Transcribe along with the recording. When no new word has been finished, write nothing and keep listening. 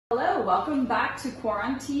Hello, welcome back to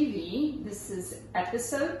Qigong TV. This is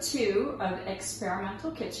episode 2 of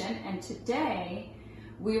Experimental Kitchen, and today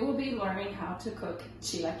we will be learning how to cook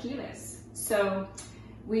chilaquiles. So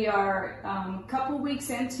we are a couple weeks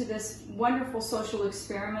into this wonderful social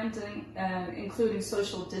experiment, including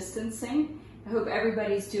social distancing. I hope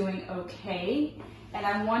everybody's doing okay. And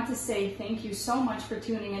I want to say thank you so much for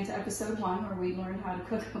tuning into episode 1 where we learned how to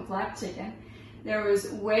cook a black chicken. There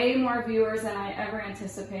was way more viewers than I ever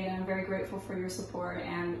anticipated. I'm very grateful for your support,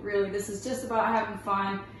 and really this is just about having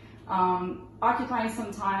fun, occupying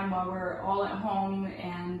some time while we're all at home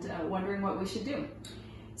and wondering what we should do.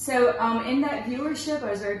 So in that viewership, I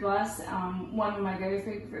was very blessed. One of my very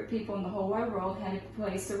favorite people in the whole wide world had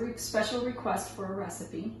placed a special request for a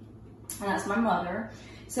recipe, and that's my mother.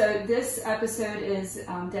 So this episode is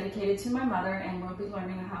dedicated to my mother, and we'll be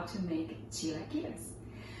learning how to make chilaquiles.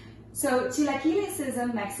 So chilaquiles is a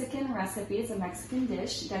Mexican recipe. It's a Mexican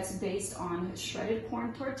dish that's based on shredded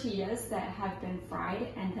corn tortillas that have been fried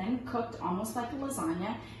and then cooked almost like a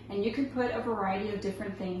lasagna, and you can put a variety of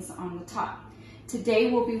different things on the top.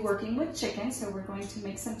 Today we'll be working with chicken, so we're going to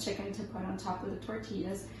make some chicken to put on top of the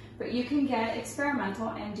tortillas, but you can get experimental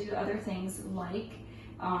and do other things like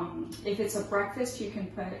if it's a breakfast, you can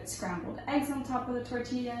put scrambled eggs on top of the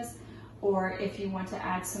tortillas. Or if you want to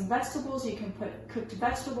add some vegetables, you can put cooked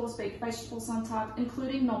vegetables, baked vegetables on top,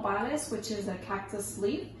 including nopales, which is a cactus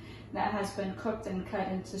leaf that has been cooked and cut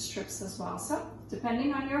into strips as well. So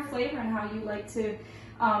depending on your flavor and how you like to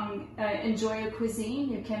enjoy a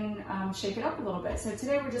cuisine, you can shake it up a little bit. So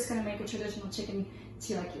today we're just going to make a traditional chicken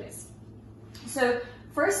chilaquiles. So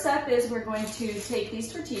first step is we're going to take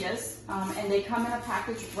these tortillas, and they come in a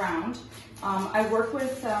package round. I work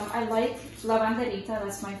with, I like La Banderita,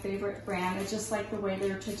 that's my favorite brand. I just like the way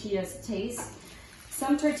their tortillas taste.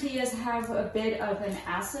 Some tortillas have a bit of an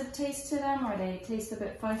acid taste to them, or they taste a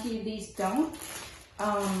bit funky. These don't.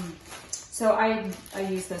 So I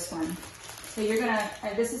use this one. So you're gonna,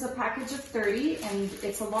 this is a package of 30, and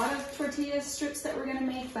it's a lot of tortilla strips that we're gonna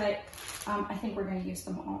make, but I think we're gonna use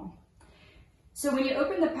them all. So when you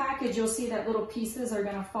open the package, you'll see that little pieces are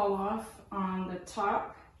gonna fall off on the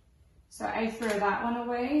top. So I throw that one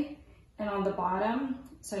away, and on the bottom,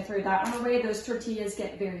 so I throw that one away. Those tortillas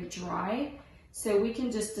get very dry, so we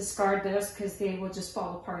can just discard those because they will just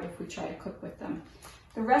fall apart if we try to cook with them.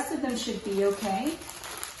 The rest of them should be okay,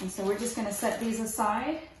 and so we're just gonna set these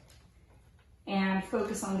aside and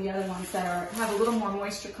focus on the other ones that have a little more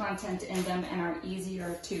moisture content in them and are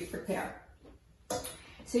easier to prepare.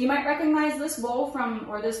 So you might recognize this bowl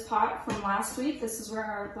or this pot from last week. This is where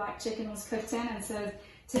our black chicken was cooked in, and so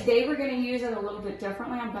today we're going to use it a little bit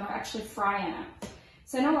differently. I'm going to actually fry in it.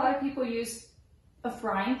 So I know a lot of people use a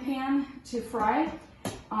frying pan to fry.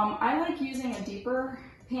 I like using a deeper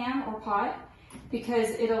pan or pot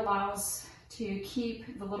because it allows to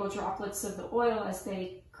keep the little droplets of the oil as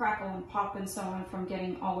they crackle and pop and so on from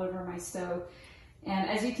getting all over my stove. And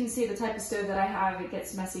as you can see, the type of stove that I have, it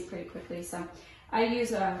gets messy pretty quickly. So I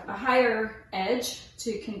use a higher edge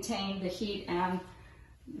to contain the heat and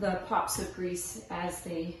the pops of grease as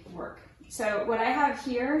they work. So what I have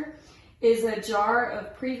here is a jar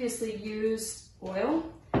of previously used oil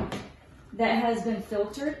that has been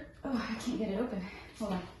filtered. Oh, I can't get it open.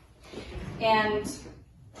 Hold on. And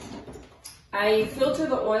I filter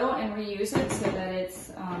the oil and reuse it so that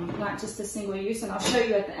it's not just a single use. And I'll show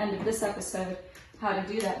you at the end of this episode how to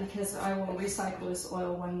do that, because I will recycle this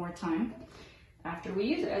oil one more time after we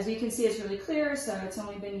use it. As you can see, it's really clear, so it's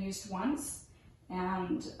only been used once,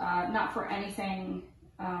 and not for anything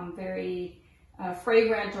very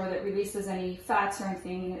fragrant or that releases any fats or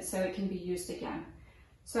anything, so it can be used again.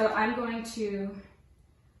 So I'm going to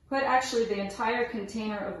put actually the entire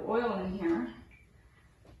container of oil in here.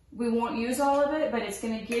 We won't use all of it, but it's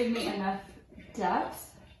going to give me enough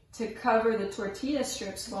depth to cover the tortilla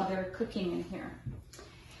strips while they're cooking in here.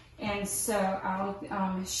 And so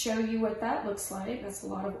I'll show you what that looks like. That's a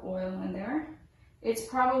lot of oil in there. It's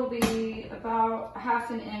probably about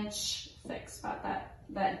 ½ inch thick, about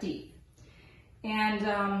that deep.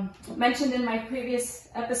 And mentioned in my previous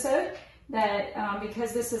episode that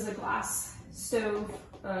because this is a glass stove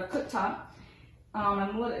cooktop,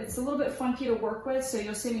 it's a little bit funky to work with, so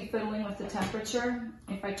you'll see me fiddling with the temperature.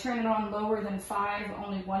 If I turn it on lower than 5,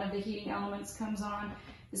 only one of the heating elements comes on.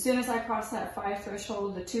 As soon as I cross that 5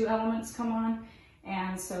 threshold, the 2 elements come on,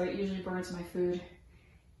 and so it usually burns my food.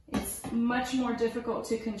 It's much more difficult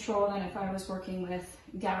to control than if I was working with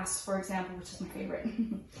gas, for example, which is my favorite.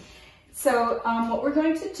 So what we're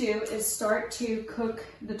going to do is start to cook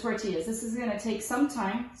the tortillas. This is going to take some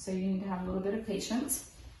time, so you need to have a little bit of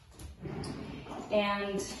patience.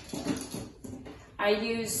 And I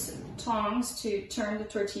use tongs to turn the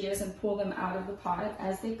tortillas and pull them out of the pot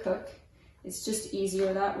as they cook. It's just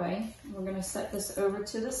easier that way. We're gonna set this over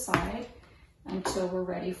to the side until we're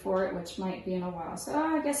ready for it, which might be in a while. So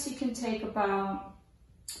I guess you can take about,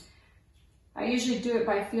 I usually do it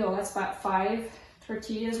by feel. That's about 5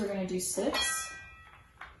 tortillas. We're gonna do 6.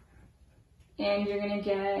 And you're gonna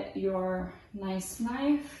get your nice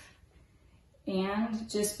knife and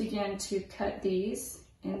just begin to cut these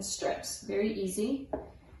in strips. Very easy.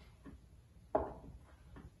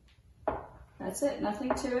 That's it,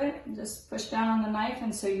 nothing to it. Just push down on the knife,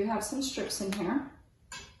 and so you have some strips in here.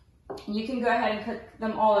 You can go ahead and cut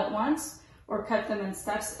them all at once or cut them in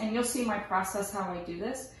steps, and you'll see my process how I do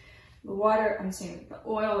this. The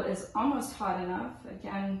oil is almost hot enough.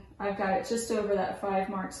 Again, I've got it just over that 5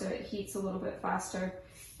 mark so it heats a little bit faster,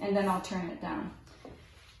 and then I'll turn it down.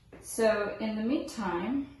 So in the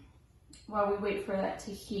meantime, while we wait for that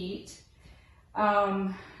to heat,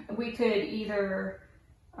 we could either,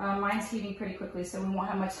 mine's heating pretty quickly so we won't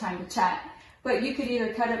have much time to chat, but you could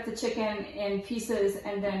either cut up the chicken in pieces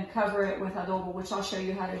and then cover it with adobo, which I'll show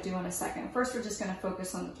you how to do in a second. First, we're just gonna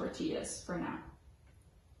focus on the tortillas for now,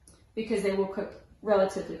 because they will cook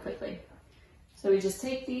relatively quickly. So we just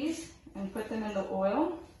take these and put them in the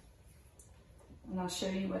oil, and I'll show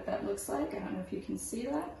you what that looks like. I don't know if you can see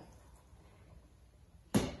that.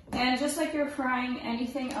 And just like you're frying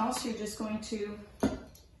anything else, you're just going to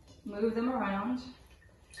move them around.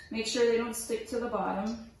 Make sure they don't stick to the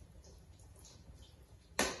bottom.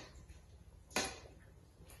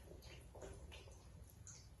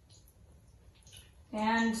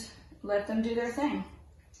 And let them do their thing.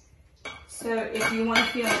 So if you want to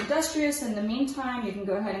feel industrious in the meantime, you can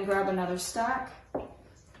go ahead and grab another stack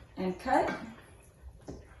and cut.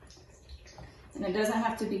 And it doesn't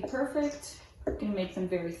have to be perfect. You can make them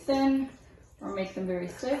very thin or make them very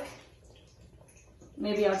thick.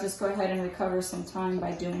 Maybe I'll just go ahead and recover some time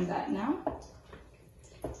by doing that now.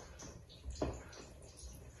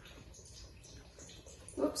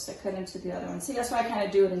 Oops, I cut into the other one. See, that's why I kind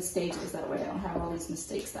of do it in stages. That way I don't have all these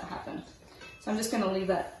mistakes that happen. So I'm just going to leave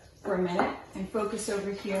that for a minute and focus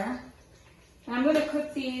over here. And I'm going to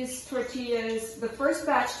cook these tortillas. The first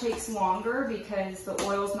batch takes longer because the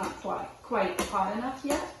oil's not quite hot enough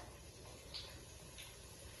yet.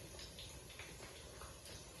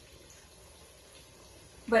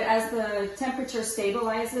 But as the temperature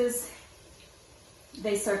stabilizes,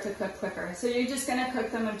 they start to cook quicker. So you're just going to cook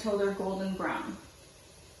them until they're golden brown.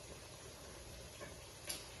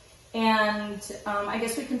 And I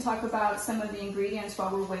guess we can talk about some of the ingredients while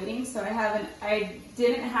we're waiting. So I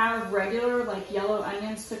didn't have regular like yellow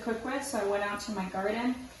onions to cook with, so I went out to my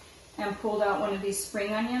garden and pulled out one of these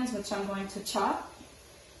spring onions, which I'm going to chop.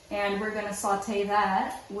 And we're going to saute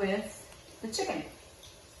that with the chicken.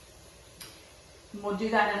 We'll do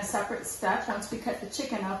that in a separate step. Once we cut the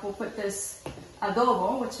chicken up, we'll put this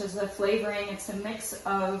adobo, which is a flavoring. It's a mix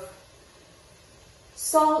of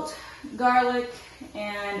salt, garlic,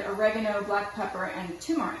 and oregano, black pepper, and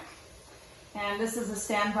turmeric. And this is a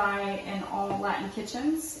standby in all Latin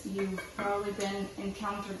kitchens. You've probably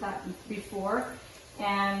encountered that before.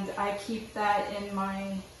 And I keep that in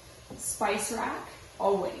my spice rack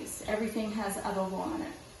always. Everything has adobo on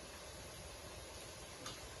it.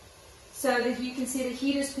 So that you can see the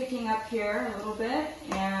heat is picking up here a little bit,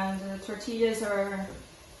 and the tortillas are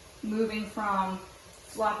moving from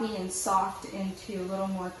floppy and soft into a little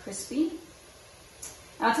more crispy.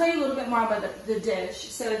 I'll tell you a little bit more about the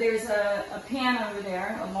dish. So there's a pan over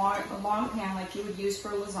there, a long pan like you would use for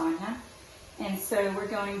lasagna. And so we're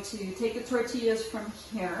going to take the tortillas from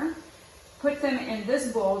here, put them in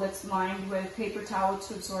this bowl that's lined with paper towel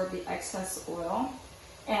to absorb the excess oil,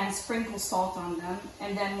 and sprinkle salt on them.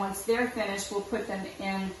 And then once they're finished, we'll put them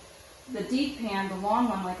in the deep pan, the long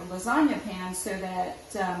one, like a lasagna pan, so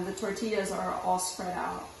that the tortillas are all spread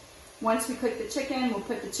out. Once we cook the chicken, we'll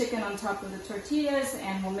put the chicken on top of the tortillas,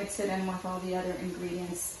 and we'll mix it in with all the other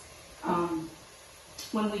ingredients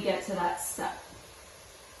when we get to that step.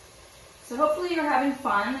 So hopefully you're having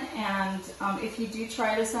fun, and if you do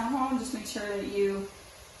try this at home, just make sure that you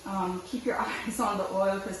keep your eyes on the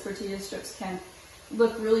oil, because tortilla strips can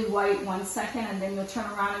look really white 1 second, and then you'll turn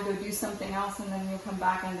around and go do something else, and then you'll come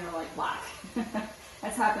back and they're like black.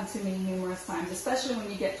 That's happened to me numerous times, especially when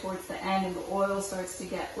you get towards the end and the oil starts to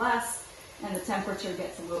get less and the temperature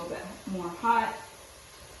gets a little bit more hot.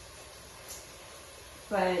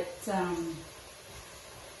 But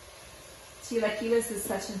chilaquiles is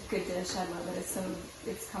such a good dish. I love it.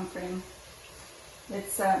 It's comforting.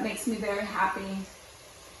 It makes me very happy.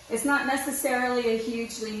 It's not necessarily a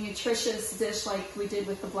hugely nutritious dish like we did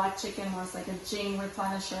with the black chicken, where it's like a Qigong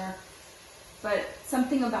replenisher. but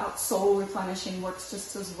something about soul replenishing works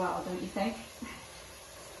just as well, don't you think?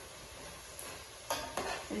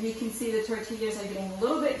 As you can see, the tortillas are getting a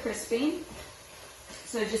little bit crispy.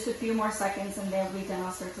 So just a few more seconds and they'll be done.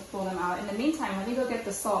 I'll start to pull them out. In the meantime, let me go get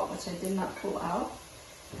the salt, which I did not pull out.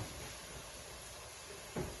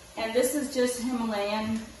 And this is just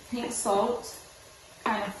Himalayan pink salt,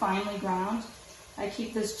 kind of finely ground. I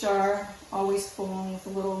keep this jar always full with a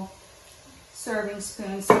little serving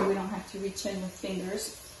spoon so we don't have to reach in with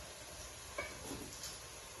fingers.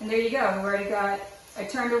 And there you go. We already got, I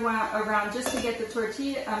turned around just to get the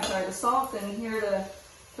tortilla, the salt, and here the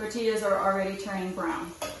tortillas are already turning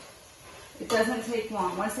brown. It doesn't take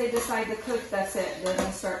long. Once they decide to cook, that's it. They're going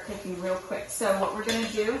to start cooking real quick. So what we're going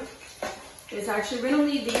to do is actually we're going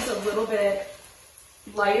to leave these a little bit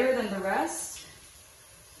lighter than the rest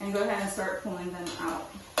and go ahead and start pulling them out.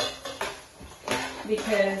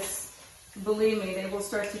 Because believe me, they will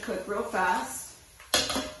start to cook real fast.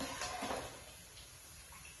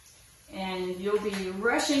 And you'll be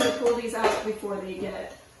rushing to pull these out before they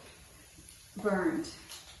get burned.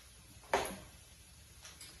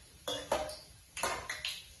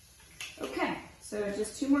 Okay, so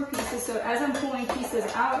just two more pieces. So as I'm pulling pieces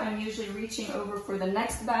out, I'm usually reaching over for the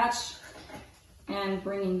next batch and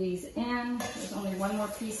bringing these in. There's only one more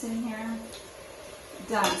piece in here.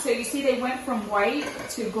 Done. So you see they went from white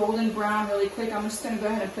to golden brown really quick. I'm just going to go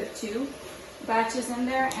ahead and put two batches in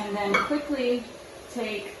there and then quickly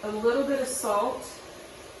take a little bit of salt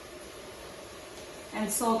and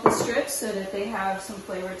salt the strips so that they have some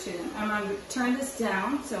flavor to them. I'm going to turn this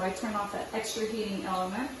down, so I turn off that extra heating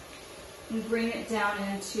element and bring it down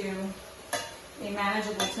into a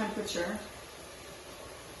manageable temperature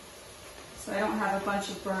so I don't have a bunch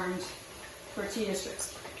of burned tortilla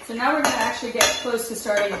strips. So now we're going to actually get close to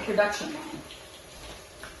starting the production line.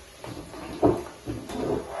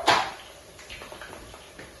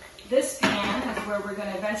 This pan is where we're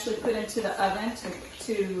going to eventually put into the oven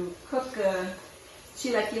to cook the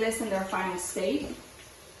chilaquiles in their final state.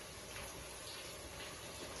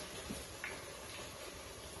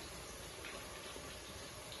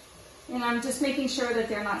 And I'm just making sure that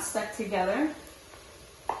they're not stuck together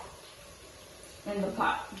in the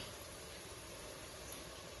pot.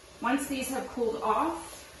 Once these have cooled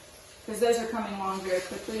off, because those are coming along very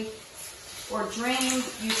quickly, or drained,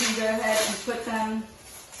 you can go ahead and put them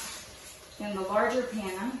in the larger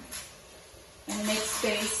pan and make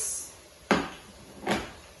space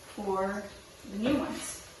for the new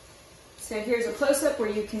ones. So here's a close-up where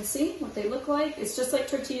you can see what they look like. It's just like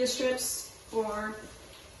tortilla strips or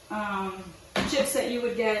chips that you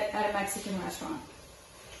would get at a Mexican restaurant.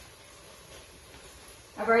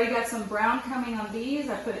 I've already got some brown coming on these.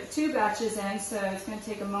 I put 2 batches in, so it's going to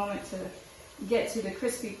take a moment to get to the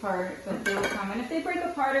crispy part, but they will come. And if they break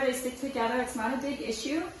apart or they stick together, it's not a big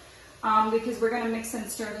issue because we're going to mix and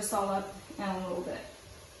stir this all up in a little bit.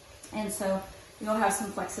 And so you'll have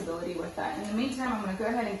some flexibility with that. In the meantime, I'm going to go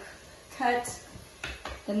ahead and cut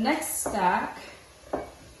the next stack.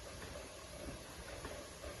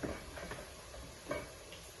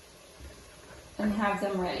 And have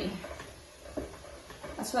them ready.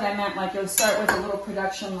 That's what I meant, like you'll start with a little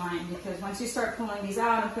production line, because once you start pulling these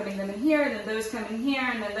out and putting them in here, then those come in here,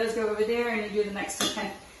 and then those go over there, and you do the next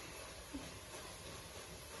one.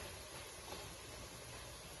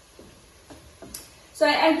 So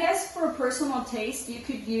I guess for personal taste, you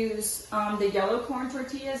could use the yellow corn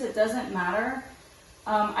tortillas. It doesn't matter.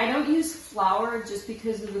 I don't use flour just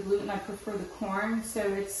because of the gluten. I prefer the corn, so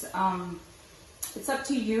it's up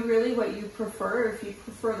to you really what you prefer. If you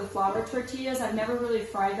prefer the flour tortillas, I've never really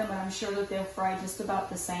fried them, but I'm sure that they'll fry just about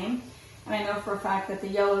the same. And I know for a fact that the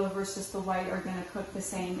yellow versus the white are going to cook the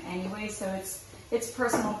same anyway, so it's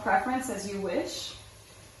personal preference as you wish.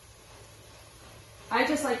 I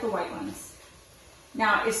just like the white ones.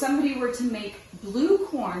 Now, if somebody were to make blue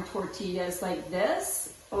corn tortillas like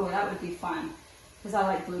this, oh, that would be fun, because I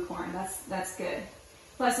like blue corn. That's good.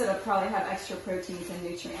 Plus, it'll probably have extra proteins and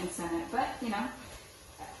nutrients in it. But, you know,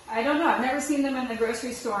 I don't know. I've never seen them in the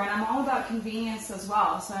grocery store, and I'm all about convenience as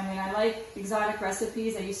well. So, I mean, I like exotic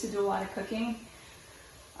recipes. I used to do a lot of cooking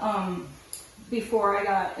before I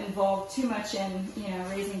got involved too much in, you know,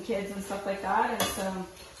 raising kids and stuff like that. And so,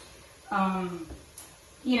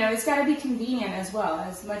 you know, it's got to be convenient as well.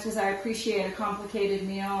 As much as I appreciate a complicated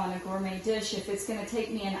meal and a gourmet dish, if it's going to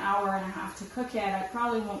take me an hour and a half to cook it, I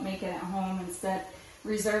probably won't make it at home. Instead,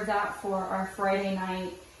 reserve that for our Friday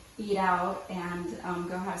night eat out and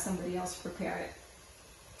go have somebody else prepare it.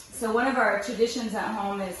 So one of our traditions at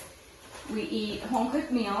home is we eat home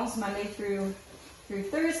cooked meals Monday through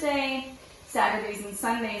Thursday, Saturdays and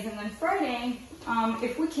Sundays. And then Friday,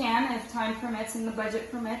 if we can, if time permits and the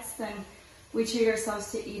budget permits, then we treat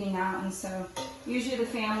ourselves to eating out. And so usually the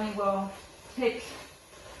family will pick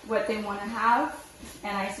what they want to have.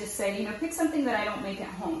 And I just say, you know, pick something that I don't make at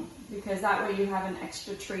home, because that way you have an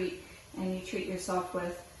extra treat and you treat yourself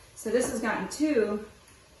with. So this has gotten too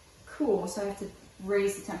cool, so I have to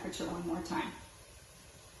raise the temperature one more time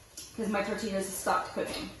because my tortillas have stopped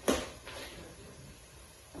cooking.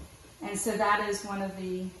 And so that is one of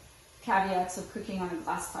the caveats of cooking on a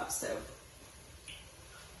glass top stove.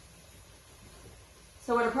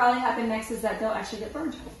 So what will probably happen next is that they'll actually get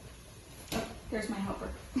burned. Oh, there's my helper.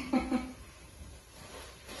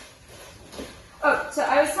 Oh, so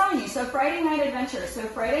I was telling you, so Friday night adventure. So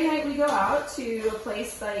Friday night we go out to a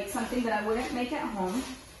place like something that I wouldn't make at home.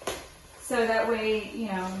 So that way, you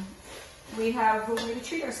know, we have a way to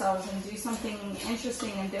treat ourselves and do something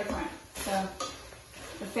interesting and different. So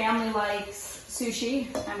the family likes sushi.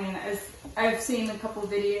 I mean, I've seen a couple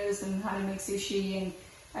videos on how to make sushi, and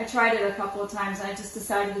I tried it a couple of times. I just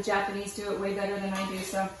decided the Japanese do it way better than I do.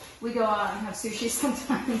 So we go out and have sushi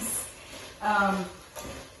sometimes.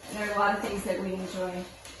 There are a lot of things that we enjoy.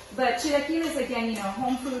 But chilaquiles, again, you know,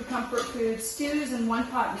 home food, comfort food, stews, and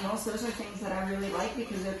one-pot meals. Those are things that I really like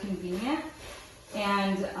because they're convenient.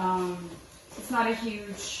 And it's not a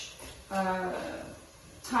huge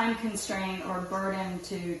time constraint or burden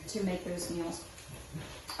to make those meals.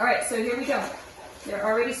 All right, so here we go. They're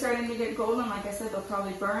already starting to get golden. Like I said, they'll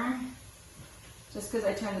probably burn just because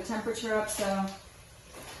I turned the temperature up. So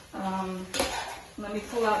let me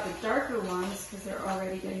pull out the darker ones because they're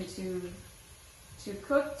already getting too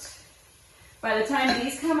cooked. By the time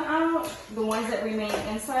these come out, the ones that remain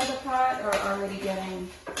inside the pot are already getting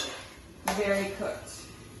very cooked.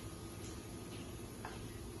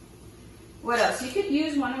 What else? You could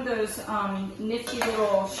use one of those nifty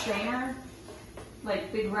little strainer,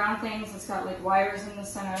 like big round things. It's got like wires in the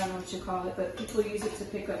center. I don't know what you call it, but people use it to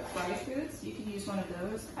pick up fried foods. You could use one of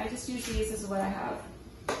those. I just use these as what I have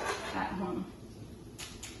at home.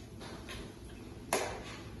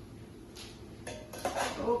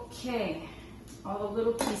 Okay, all the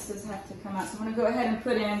little pieces have to come out. So I'm going to go ahead and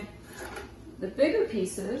put in the bigger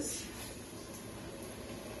pieces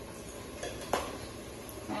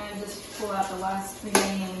and just pull out the last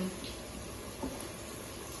remaining.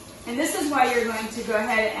 And this is why you're going to go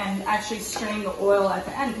ahead and actually strain the oil at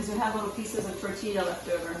the end, because you have little pieces of tortilla left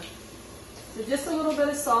over. So just a little bit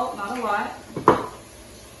of salt, not a lot.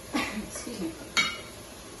 Excuse me.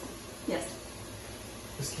 Yes.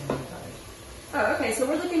 This camera died. Oh, okay, so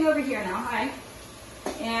we're looking over here now, hi.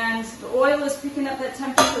 And the oil is picking up that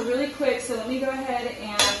temperature really quick, so let me go ahead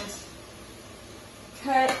and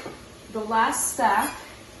cut the last stack,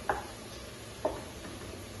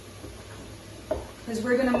 because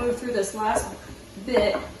we're going to move through this last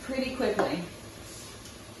bit pretty quickly.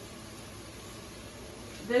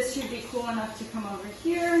 This should be cool enough to come over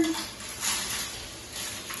here.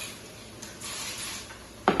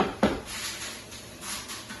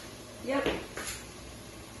 Yep.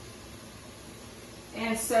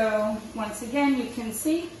 And so, once again, you can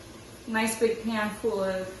see, nice big pan full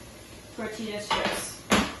of tortilla strips.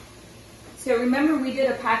 So remember, we did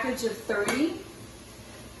a package of 30.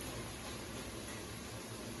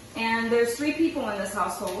 And there's 3 people in this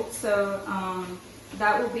household, so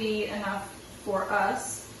that will be enough for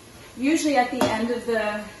us. Usually at the end of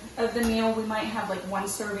the meal, we might have like 1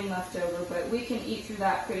 serving left over, but we can eat through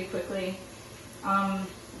that pretty quickly.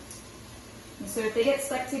 So if they get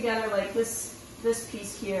stuck together like this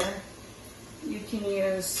piece here, you can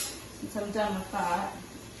use, since I'm done with that,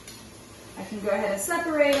 I can go ahead and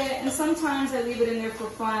separate it, and sometimes I leave it in there for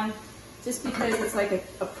fun, just because it's like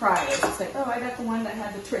a prize. It's like, oh, I got the one that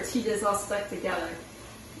had the tortillas all stuck together.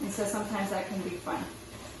 And so sometimes that can be fun.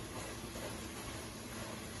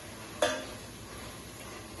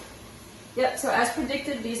 Yep, so as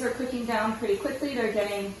predicted, these are cooking down pretty quickly. They're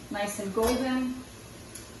getting nice and golden.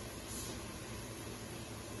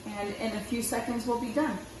 And in a few seconds, we'll be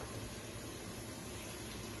done.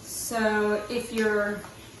 So if you're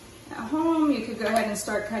at home, you could go ahead and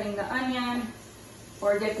start cutting the onion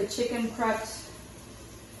or get the chicken prepped.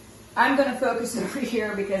 I'm going to focus over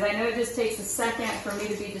here because I know it just takes a second for me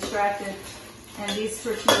to be distracted, and these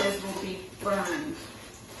tortillas will be burned.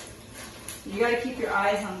 You got to keep your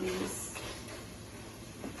eyes on these.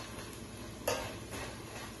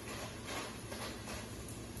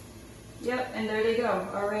 Yep, and there they go,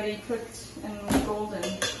 already cooked and golden.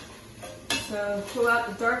 So pull out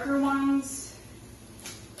the darker ones,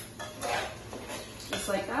 just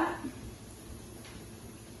like that.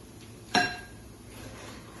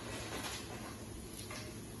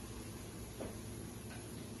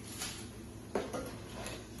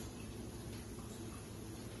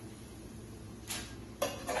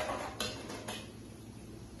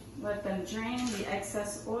 Let them drain the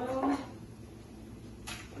excess oil.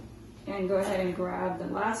 And go ahead and grab the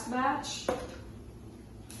last batch.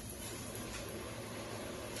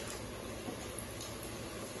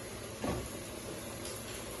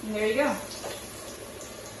 And there you go.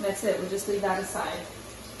 That's it, we'll just leave that aside.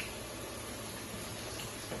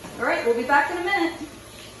 All right, we'll be back in a minute.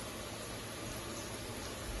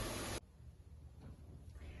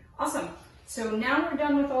 Awesome. So now we're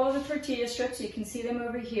done with all of the tortilla strips. You can see them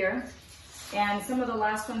over here. And some of the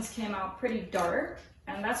last ones came out pretty dark.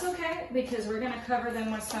 And that's okay because we're gonna cover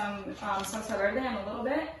them with some salsa verde in a little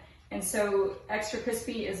bit. And so extra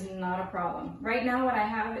crispy is not a problem. Right now what I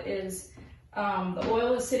have is the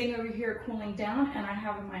oil is sitting over here cooling down and I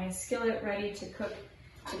have my skillet ready to cook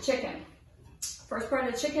the chicken. First part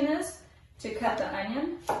of the chicken is to cut the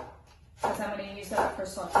onion because I'm gonna use that for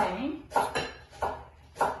sauteing.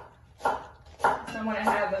 So I wanna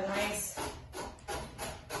have a nice,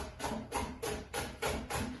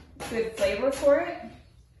 good flavor for it.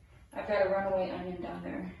 I've got a runaway onion down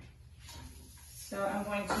there. So I'm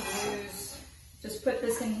going to just put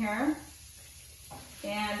this in here.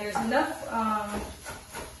 And there's enough,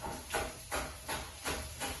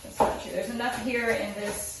 that's not true. There's enough here in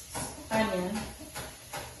this onion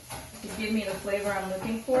to give me the flavor I'm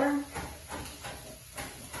looking for.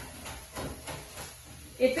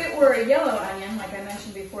 If it were a yellow onion, like I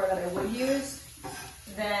mentioned before that I would use,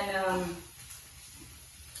 then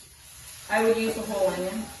I would use the whole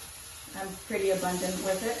onion. I'm pretty abundant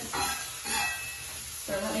with it.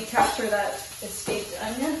 So let me capture that escaped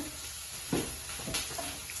onion.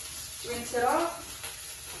 Rinse it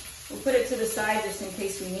off. We'll put it to the side just in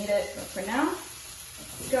case we need it, but for now,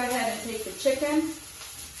 go ahead and take the chicken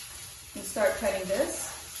and start cutting this.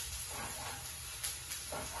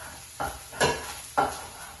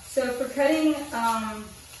 So for cutting,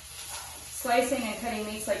 slicing and cutting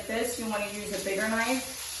meats like this, you want to use a bigger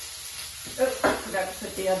knife. Oh, forgot to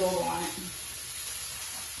put the adobo on it.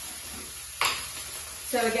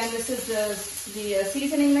 So again, this is the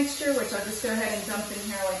seasoning mixture, which I'll just go ahead and dump in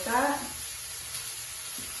here like that.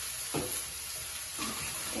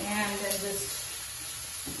 And then just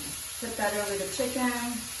put that over the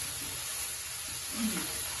chicken.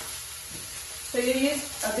 So you use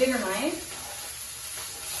a bigger knife,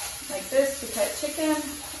 like this, to cut chicken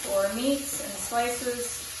or meats in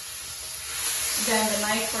slices. Then the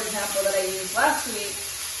knife, for example, that I used last week,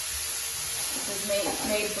 which is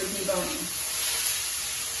made for deboning.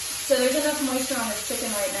 So there's enough moisture on this chicken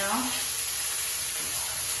right now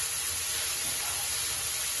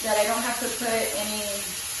that I don't have to put any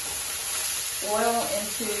oil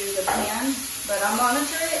into the pan, but I'll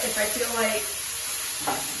monitor it. If I feel like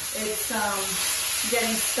it's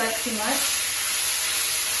getting stuck too much,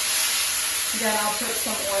 then I'll put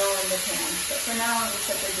some oil in the pan. But for now, it looks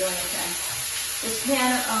like they're doing okay. This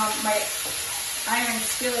pan, my iron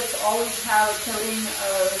skillets always have a coating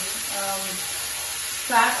of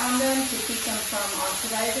fat on them to keep them from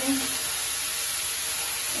oxidizing.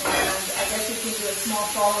 And I guess you can do a small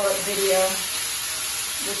follow-up video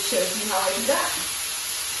which shows you how I do that,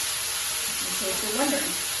 in case you're wondering.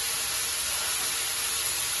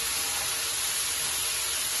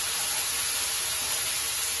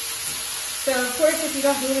 So of course, if you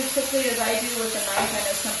don't move as quickly as I do with a knife, I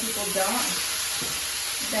know some people don't,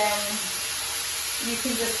 then you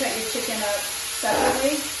can just cut your chicken up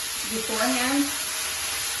separately beforehand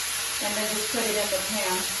and then just put it in the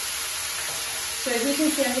pan. So as you can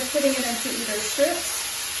see, I'm just putting it into either strips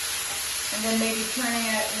and then maybe turning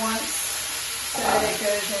it once so that it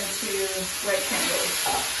goes into right triangles.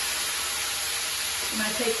 I'm going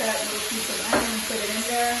to take that little piece of onion and put it in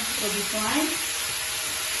there. It'll be fine.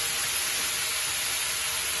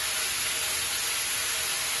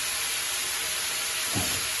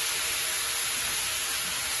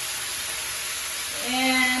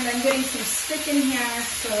 And I'm getting some stick in here,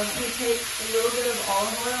 so let me take a little bit of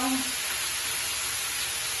olive oil.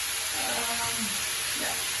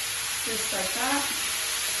 Yeah, just like that.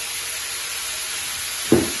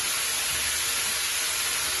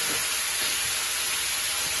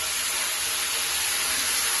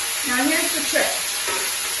 Now here's the trick.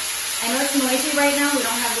 I know it's noisy right now, we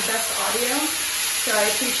don't have the best audio, so I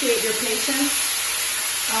appreciate your patience.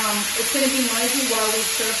 It's going to be noisy while we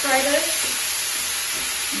stir fry this.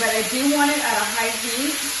 But I do want it at a high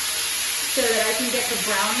heat so that I can get the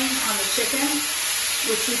browning on the chicken,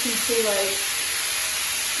 which you can see like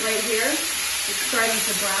right here. It's starting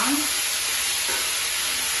to brown.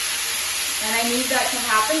 And I need that to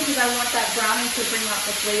happen because I want that browning to bring out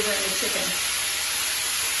the flavor in the chicken.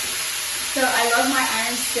 So I love my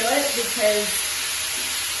iron skillet because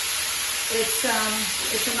It's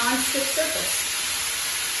a non-stick surface,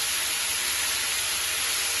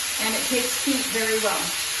 and it takes heat very well.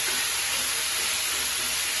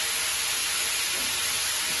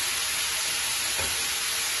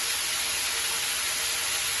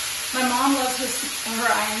 My mom loves her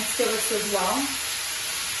iron skillets as well.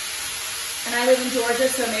 And I live in Georgia,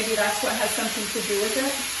 so maybe that's what has something to do with it.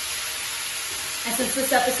 And since this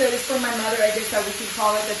episode is for my mother, I guess we could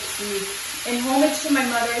call it in homage to my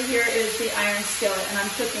mother, here is the iron skillet, and I'm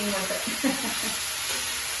cooking with it.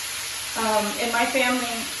 In my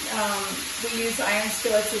family, we use iron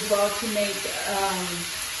skillets as well to make,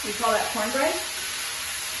 we call that cornbread.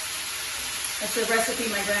 That's a recipe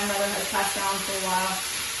my grandmother had passed down for a while.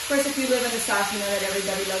 Of course, if you live in the South, you know that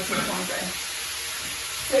everybody loves their cornbread.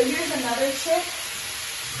 So here's another trick.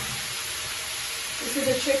 This is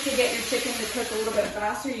a trick to get your chicken to cook a little bit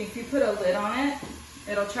faster. If you put a lid on it,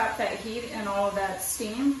 it'll trap that heat and all of that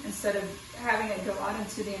steam instead of having it go out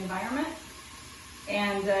into the environment.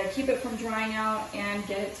 And keep it from drying out and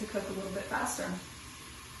get it to cook a little bit faster.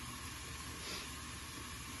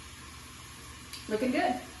 Looking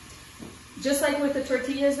good. Just like with the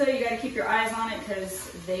tortillas though, you got to keep your eyes on it because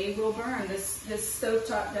they will burn. This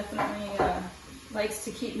stovetop definitely likes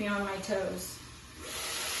to keep me on my toes.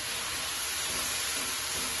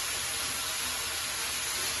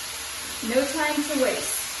 No time to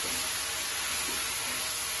waste.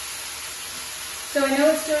 So I know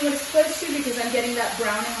it's doing what it's supposed to because I'm getting that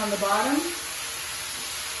browning on the bottom.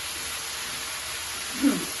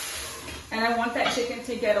 And I want that chicken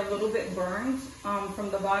to get a little bit burned from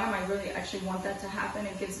the bottom. I really actually want that to happen.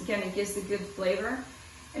 It gives the good flavor.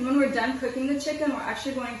 And when we're done cooking the chicken, we're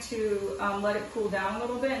actually going to let it cool down a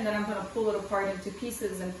little bit, and then I'm going to pull it apart into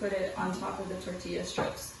pieces and put it on top of the tortilla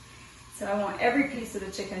strips. So I want every piece of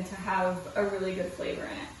the chicken to have a really good flavor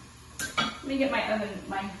in it. Let me get my oven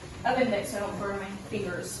mitt so I don't burn my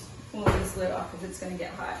fingers pulling this lid off because it's going to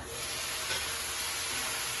get hot.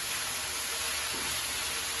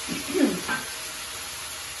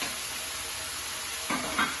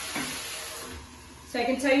 So I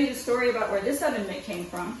can tell you the story about where this oven mitt came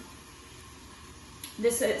from.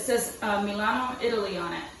 It says Milano, Italy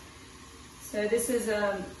on it. So this is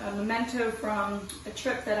a memento from a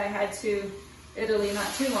trip that I had to Italy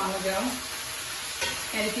not too long ago.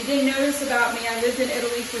 And if you didn't notice about me, I lived in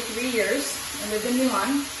Italy for 3 years. I lived in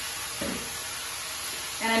Milan.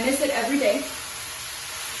 And I miss it every day.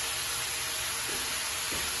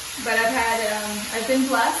 But I've been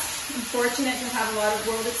blessed and fortunate to have a lot of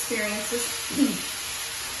world experiences.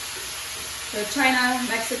 So China,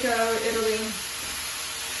 Mexico, Italy.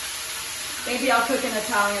 Maybe I'll cook an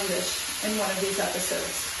Italian dish in one of these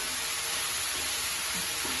episodes.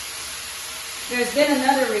 There's been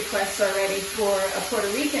another request already for a Puerto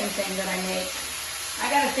Rican thing that I make. I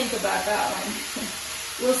gotta think about that one.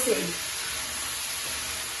 We'll see.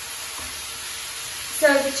 So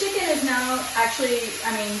the chicken is now actually,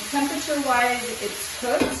 temperature-wise, it's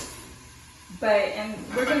cooked, and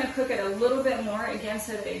we're going to cook it a little bit more again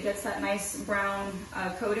so that it gets that nice brown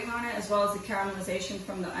coating on it, as well as the caramelization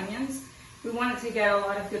from the onions. We want it to get a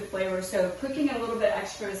lot of good flavor, so cooking it a little bit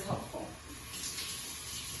extra is helpful.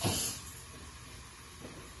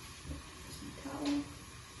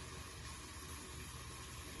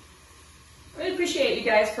 Really appreciate you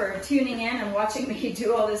guys for tuning in and watching me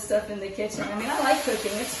do all this stuff in the kitchen. I mean, I like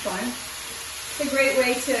cooking. It's fun. It's a great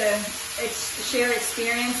way to share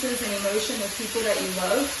experiences and emotion with people that you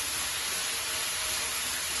love.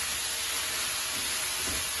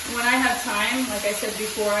 When I have time, like I said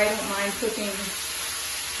before, I don't mind cooking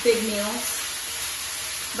big meals.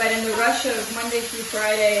 But in the rush of Monday through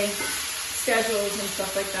Friday schedules and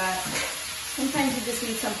stuff like that, sometimes you just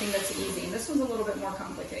need something that's easy. And this one's a little bit more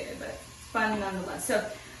complicated, but fun nonetheless. So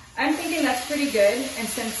I'm thinking that's pretty good. And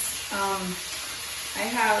since I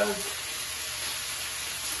have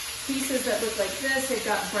pieces that look like this, they've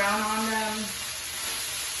got brown on them.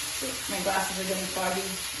 Oops, my glasses are getting foggy.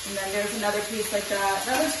 And then there's another piece like that.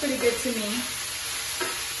 That looks pretty good to me.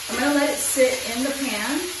 I'm going to let it sit in the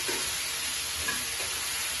pan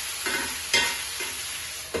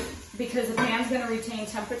because the pan's going to retain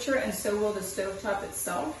temperature, and so will the stovetop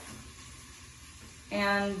itself.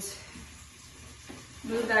 And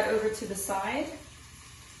move that over to the side.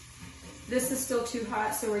 This is still too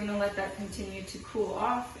hot, so we're going to let that continue to cool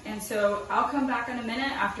off. And so I'll come back in a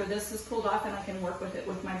minute after this is cooled off and I can work with it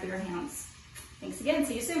with my bare hands. Thanks again.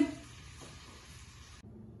 See you soon.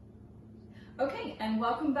 Okay, and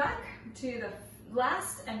welcome back to the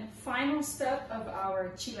last and final step of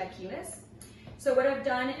our chilaquiles. So what I've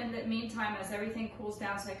done in the meantime, as everything cools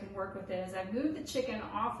down so I can work with it, is I've moved the chicken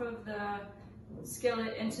off of the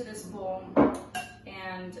skillet into this bowl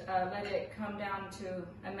and let it come down to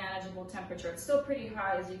a manageable temperature. It's still pretty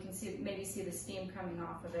hot, as you can see, maybe see the steam coming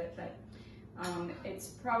off of it, but it's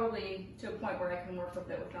probably to a point where I can work with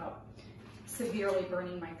it without severely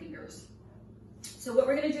burning my fingers. So what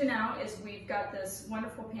we're going to do now is we've got this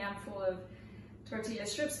wonderful pan full of tortilla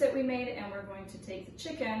strips that we made, and we're going to take the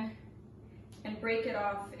chicken and break it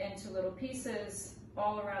off into little pieces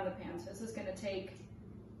all around the pan. So this is going to take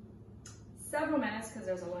several minutes because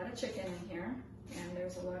there's a lot of chicken in here and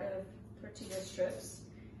there's a lot of tortilla strips,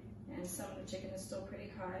 and some of the chicken is still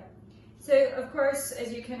pretty hot. So of course,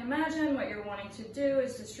 as you can imagine, what you're wanting to do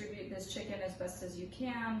is distribute this chicken as best as you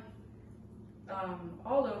can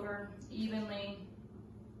all over evenly.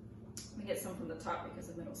 Let me get some from the top because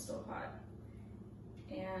the middle's still hot.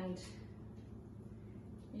 And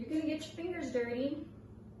you're gonna get your fingers dirty.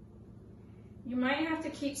 You might have to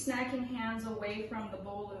keep snacking hands away from the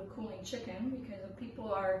bowl of cooling chicken because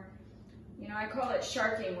people are, you know, I call it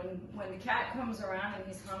sharking. When the cat comes around and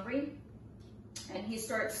he's hungry and he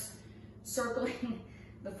starts circling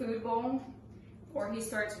the food bowl, or he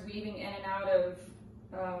starts weaving in and out of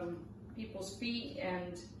people's feet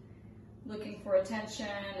and looking for attention,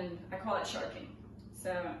 and I call it sharking.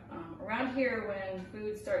 So around here, when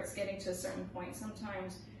food starts getting to a certain point,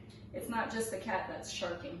 sometimes it's not just the cat that's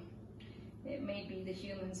sharking. It may be the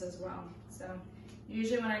humans as well. So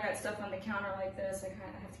usually when I got stuff on the counter like this, I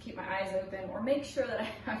kind of have to keep my eyes open or make sure that I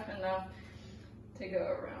have enough to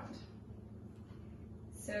go around.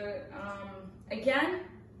 So again,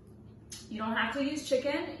 you don't have to use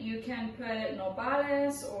chicken. You can put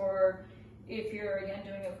nopales, or if you're again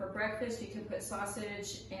doing it for breakfast, you can put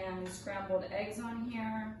sausage and scrambled eggs on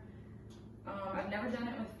here. I've never done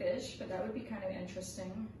it with fish, but that would be kind of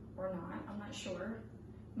interesting, or not, I'm not sure.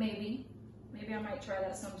 Maybe I might try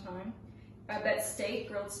that sometime. I bet steak,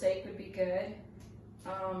 grilled steak would be good.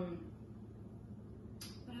 What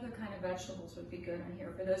other kind of vegetables would be good on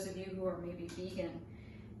here for those of you who are maybe vegan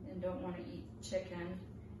and don't want to eat chicken?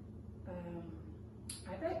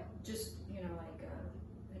 I bet just, you know, like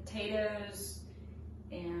potatoes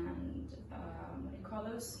and what do you call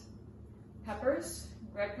those? Peppers,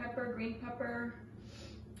 red pepper, green pepper,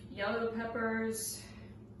 yellow peppers,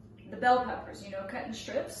 the bell peppers, you know, cut in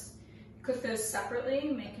strips. Cook those separately,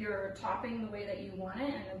 make your topping the way that you want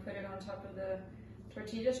it, and then put it on top of the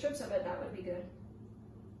tortilla strips. I bet that would be good.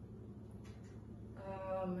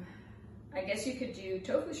 I guess you could do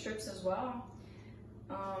tofu strips as well.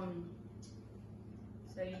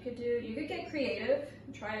 So you could get creative,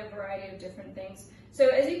 try a variety of different things. So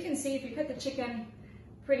as you can see, if you cut the chicken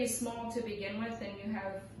pretty small to begin with, then you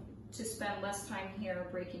have to spend less time here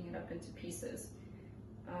breaking it up into pieces.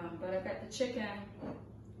 But I've got the chicken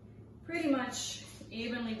pretty much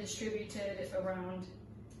evenly distributed around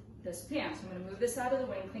this pan. So I'm going to move this out of the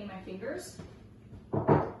way and clean my fingers.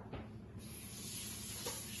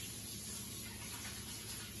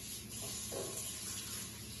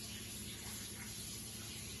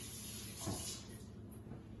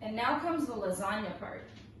 And now comes the lasagna part.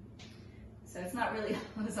 So it's not really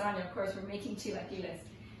lasagna, of course, we're making chilaquiles.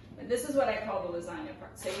 But this is what I call the lasagna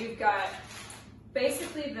part. So you've got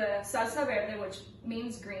basically the salsa verde, which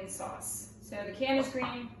means green sauce. So the can is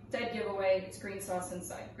green, dead giveaway, it's green sauce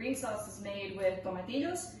inside. Green sauce is made with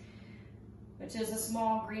tomatillos, which is a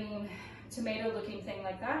small green tomato looking thing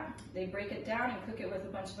like that. They break it down and cook it with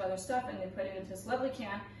a bunch of other stuff, and they put it into this lovely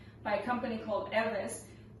can by a company called Herdez,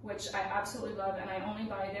 which I absolutely love, and I only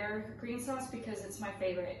buy their green sauce because it's my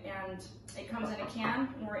favorite. And it comes in a can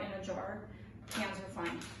or in a jar. Cans are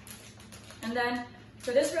fine. And then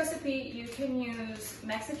for this recipe, you can use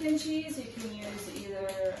Mexican cheese, you can use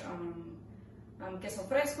either queso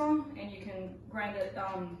fresco, and you can grind it,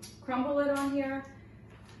 crumble it on here.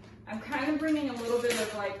 I'm kind of bringing a little bit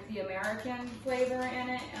of like the American flavor in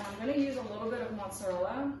it, and I'm going to use a little bit of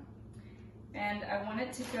mozzarella, and I want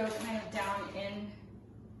it to go kind of down in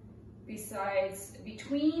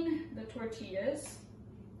between the tortillas,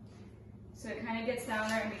 so it kind of gets down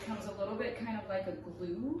there and becomes a little bit kind of like a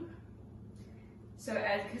glue. So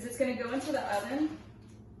because it's going to go into the oven,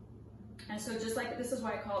 and so just like, this is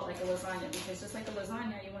why I call it like a lasagna, because just like a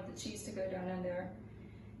lasagna, you want the cheese to go down in there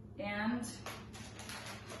and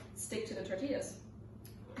stick to the tortillas.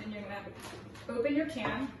 And you're going to open your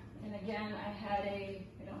can, and again, I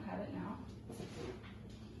don't have it now.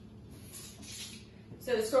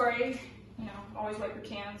 So sorry, you know, always wipe your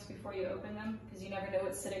cans before you open them, because you never know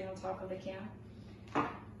what's sitting on top of the can.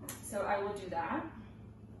 So I will do that.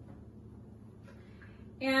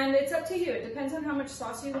 And it's up to you. It depends on how much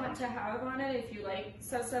sauce you want to have on it. If you like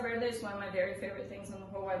salsa verde, it's one of my very favorite things in the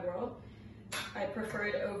whole wide world. I prefer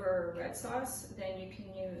it over red sauce, then you can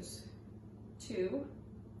use 2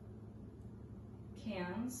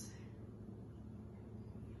 cans.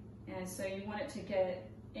 And so you want it to get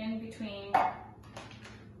in between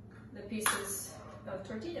the pieces of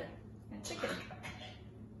tortilla and chicken.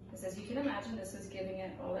 Because as you can imagine, this is giving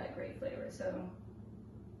it all that great flavor. So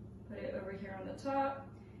put it over here on the top.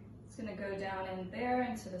 It's gonna go down in there,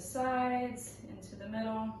 into the sides, into the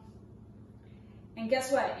middle. And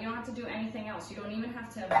guess what? You don't have to do anything else. You don't even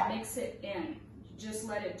have to mix it in. Just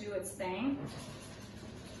let it do its thing.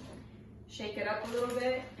 Shake it up a little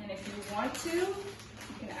bit, and if you want to,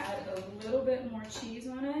 you can add a little bit more cheese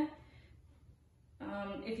on it.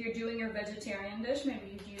 If you're doing your vegetarian dish,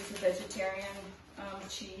 maybe you'd use a vegetarian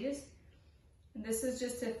cheese. And this is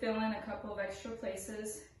just to fill in a couple of extra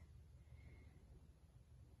places.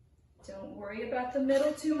 Don't worry about the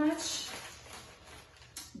middle too much,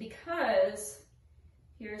 because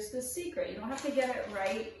here's the secret. You don't have to get it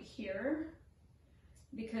right here,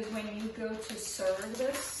 because when you go to serve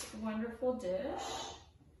this wonderful dish,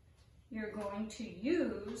 you're going to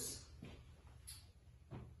use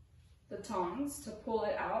the tongs to pull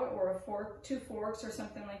it out, or a fork, 2 forks or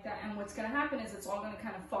something like that. And what's gonna happen is it's all gonna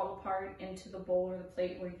kind of fall apart into the bowl or the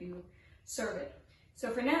plate where you serve it.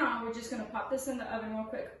 So for now, we're just gonna pop this in the oven real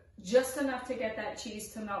quick, just enough to get that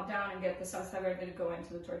cheese to melt down and get the salsa verde to go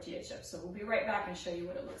into the tortilla chips. So we'll be right back and show you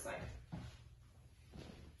what it looks like.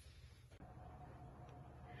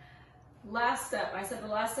 Last step. I said the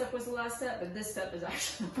last step was the last step, but this step is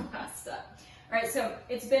actually the last step. All right, so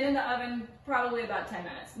it's been in the oven probably about 10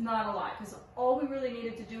 minutes. Not a lot, because all we really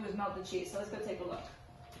needed to do was melt the cheese. So let's go take a look.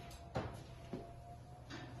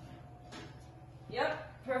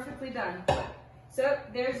 Yep, perfectly done. So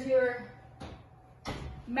there's your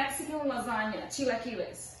Mexican lasagna,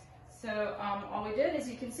 chilaquiles. So all we did, as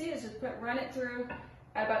you can see, is just run it through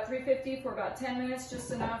at about 350 for about 10 minutes,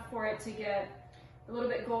 just enough for it to get a little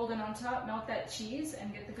bit golden on top, melt that cheese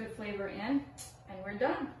and get the good flavor in, and we're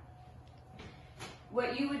done.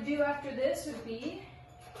 What you would do after this would be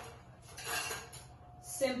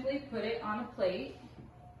simply put it on a plate.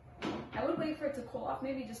 I would wait for it to cool off,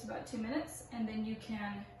 maybe just about 2 minutes, and then you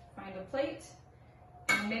can find a plate.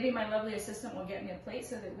 And maybe my lovely assistant will get me a plate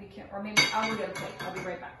so that we can, or maybe I will get a plate. I'll be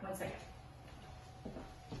right back. 1 second.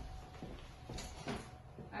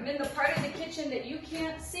 I'm in the part of the kitchen that you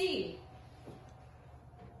can't see.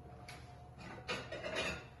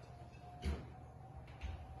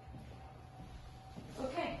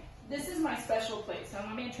 Okay, this is my special plate. So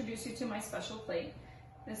let me introduce you to my special plate.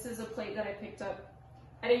 This is a plate that I picked up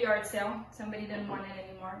at a yard sale. Somebody didn't want it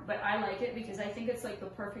anymore, but I like it because I think it's like the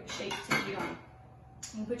perfect shape to eat on.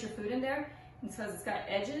 You can put your food in there, because it's got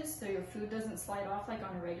edges, so your food doesn't slide off like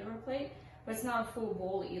on a regular plate, but it's not a full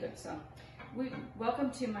bowl either. So welcome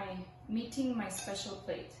to meeting my special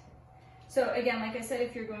plate. So again, like I said,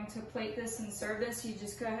 if you're going to plate this and serve this, you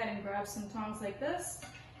just go ahead and grab some tongs like this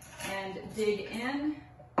and dig in.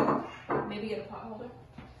 Maybe get a pot holder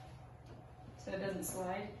so it doesn't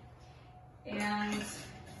slide. And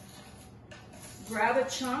grab a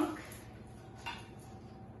chunk,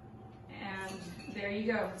 and there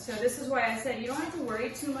you go. So this is why I said you don't have to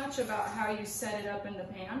worry too much about how you set it up in the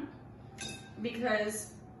pan,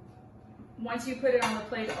 because once you put it on the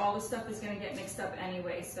plate, all the stuff is going to get mixed up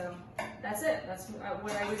anyway. So that's it. That's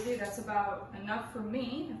what I would do. That's about enough for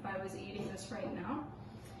me if I was eating this right now.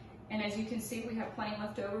 And as you can see, we have plenty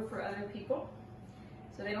left over for other people.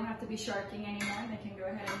 So they don't have to be sharking anymore. They can go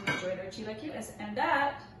ahead and enjoy their chilaquiles. And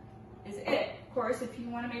that is it. Of course, if you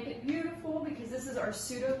want to make it beautiful, because this is our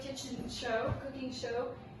pseudo kitchen show, cooking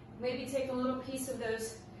show, maybe take a little piece of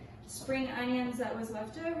those spring onions that was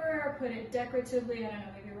left over, put it decoratively, I don't know,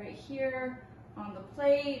 maybe right here on the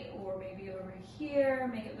plate, or maybe over here,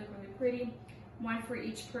 make it look really pretty. One for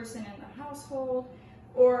each person in the household.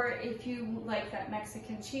 Or if you like that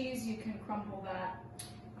Mexican cheese, you can crumble that.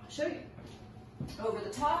 I'll show you. Over the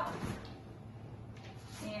top.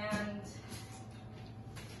 And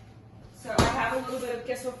so I have a little bit of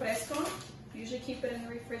queso fresco. Usually keep it in the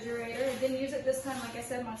refrigerator. I didn't use it this time. Like I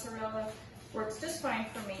said, mozzarella works just fine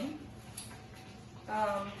for me.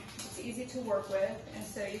 It's easy to work with. And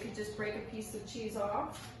so you could just break a piece of cheese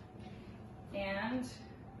off and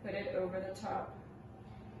put it over the top.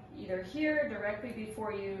 Either here, directly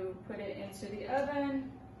before you put it into the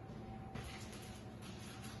oven,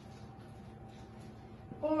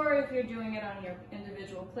 or if you're doing it on your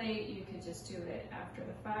individual plate, you could just do it after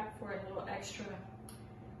the fact for a little extra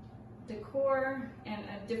decor and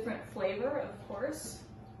a different flavor, of course.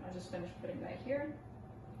 I'll just finish putting that here.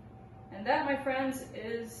 And that, my friends,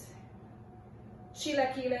 is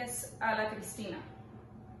chilaquiles a la Cristina.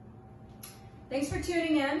 Thanks for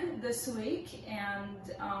tuning in this week, and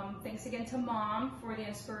thanks again to Mom for the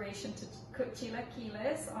inspiration to cook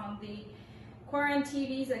chilaquiles on the Quarant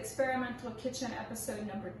TV's Experimental Kitchen episode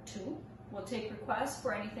number 2. We'll take requests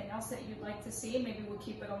for anything else that you'd like to see. Maybe we'll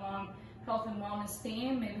keep it along health and wellness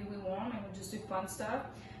theme. Maybe we won't, and we'll just do fun stuff.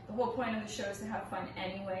 The whole point of the show is to have fun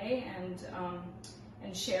anyway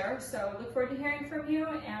and share. So look forward to hearing from you,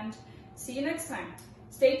 and see you next time.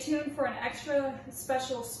 Stay tuned for an extra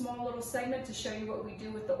special small little segment to show you what we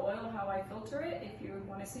do with the oil, how I filter it. If you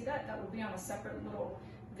want to see that, that will be on a separate little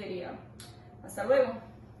video. Hasta luego.